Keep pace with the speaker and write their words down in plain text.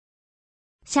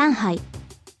上海。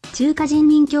中華人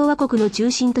民共和国の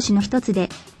中心都市の一つで、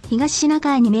東シナ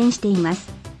海に面しています。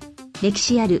歴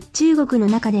史ある中国の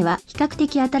中では比較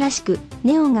的新しく、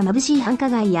ネオンが眩しい繁華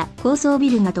街や高層ビ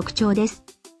ルが特徴です。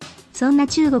そんな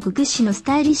中国屈指のス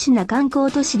タイリッシュな観光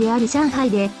都市である上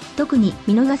海で、特に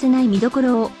見逃せない見どこ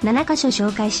ろを7カ所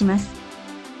紹介します。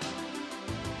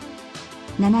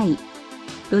7位。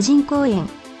魯迅公園。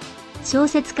小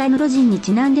説家の魯迅に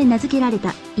ちなんで名付けられ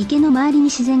た、池の周りに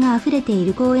自然が溢れてい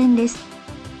る公園です。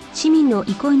市民の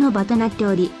憩いの場となって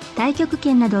おり、太極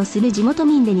拳などをする地元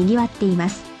民で賑わっていま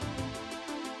す。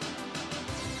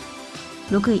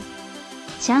6位。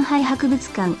上海博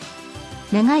物館。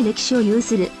長い歴史を有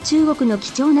する中国の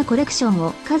貴重なコレクション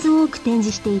を数多く展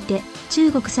示していて、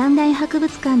中国三大博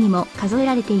物館にも数え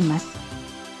られています。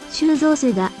収蔵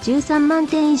数が13万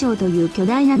点以上という巨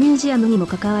大なミュージアムにも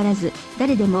かかわらず、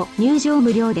誰でも入場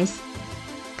無料です。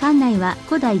館内は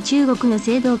古代中国の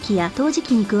青銅器や陶磁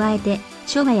器に加えて、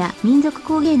書画や民族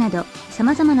工芸など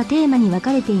様々なテーマに分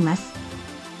かれています。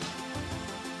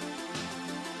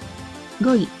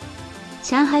5位。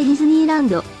上海ディズニーラン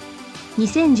ド。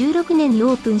2016年に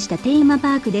オープンしたテーマ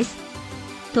パークです。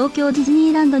東京ディズ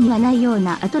ニーランドにはないよう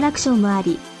なアトラクションもあ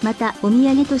り、またお土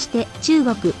産として中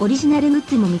国オリジナルグッ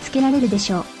ズも見つけられるで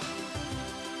しょ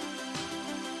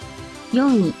う。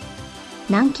4位。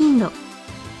南京路。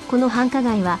この繁華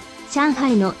街は上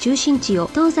海の中心地を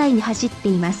東西に走って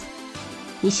います。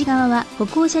西側は歩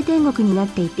行者天国になっ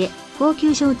ていて、高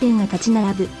級商店が立ち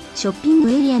並ぶショッピング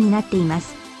エリアになっていま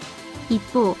す。一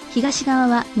方、東側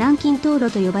は南京東路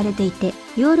と呼ばれていて、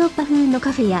ヨーロッパ風の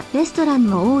カフェやレストラン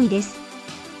も多いです。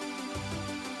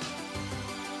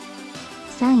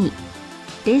3位。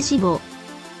電子坊。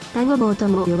タゴ坊と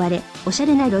も呼ばれ、おしゃ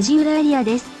れな路地裏エリア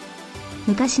です。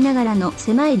昔ながらの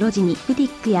狭い路地にブティッ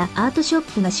クやアートショッ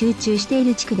プが集中してい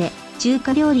る地区で、中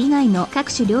華料理以外の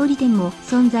各種料理店も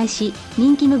存在し、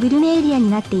人気のグルメエリアに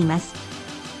なっています。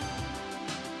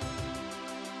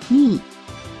2位。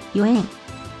豫園。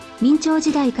明朝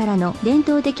時代からの伝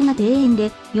統的な庭園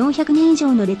で400年以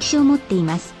上の歴史を持ってい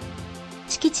ます。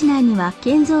敷地内には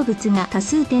建造物が多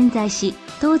数点在し、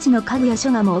当時の家具や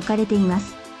書画も置かれていま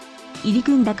す。入り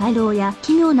組んだ回廊や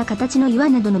奇妙な形の岩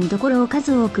などの見どころを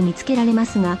数多く見つけられま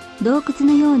すが、洞窟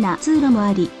のような通路も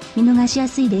あり、見逃しや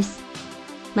すいです。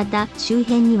また、周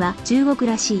辺には中国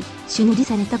らしい、朱塗り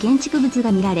された建築物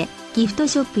が見られ、ギフト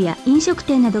ショップや飲食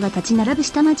店などが立ち並ぶ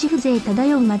下町風情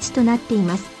漂う街となってい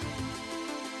ます。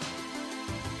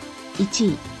1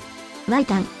位。ワイ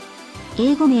タン。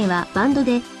英語名はバンド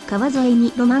で、川沿い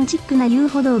にロマンチックな遊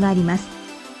歩道があります。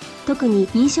特に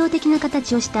印象的な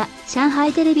形をした上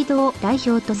海テレビ塔を代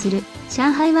表とする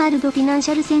上海ワールドフィナン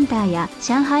シャルセンターや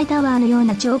上海タワーのよう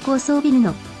な超高層ビル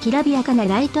のきらびやかな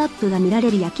ライトアップが見ら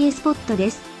れる夜景スポット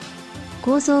です。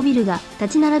高層ビルが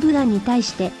立ち並ぶ岸に対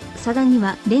して左岸に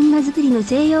はレンガ造りの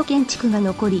西洋建築が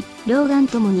残り、両岸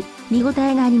ともに見応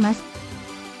えがあります。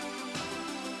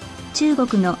中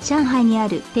国の上海にあ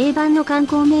る定番の観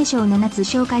光名所を7つ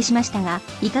紹介しましたが、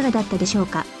いかがだったでしょう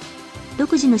か。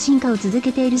独自の進化を続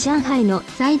けている上海の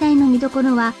最大の見どこ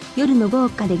ろは、夜の豪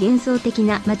華で幻想的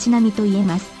な街並みと言え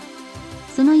ます。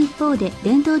その一方で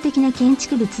伝統的な建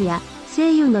築物や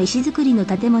西洋の石造りの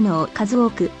建物を数多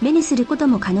く目にすること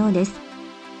も可能です。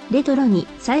レトロに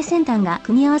最先端が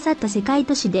組み合わさった世界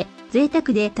都市で、贅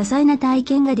沢で多彩な体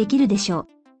験ができるでしょ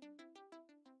う。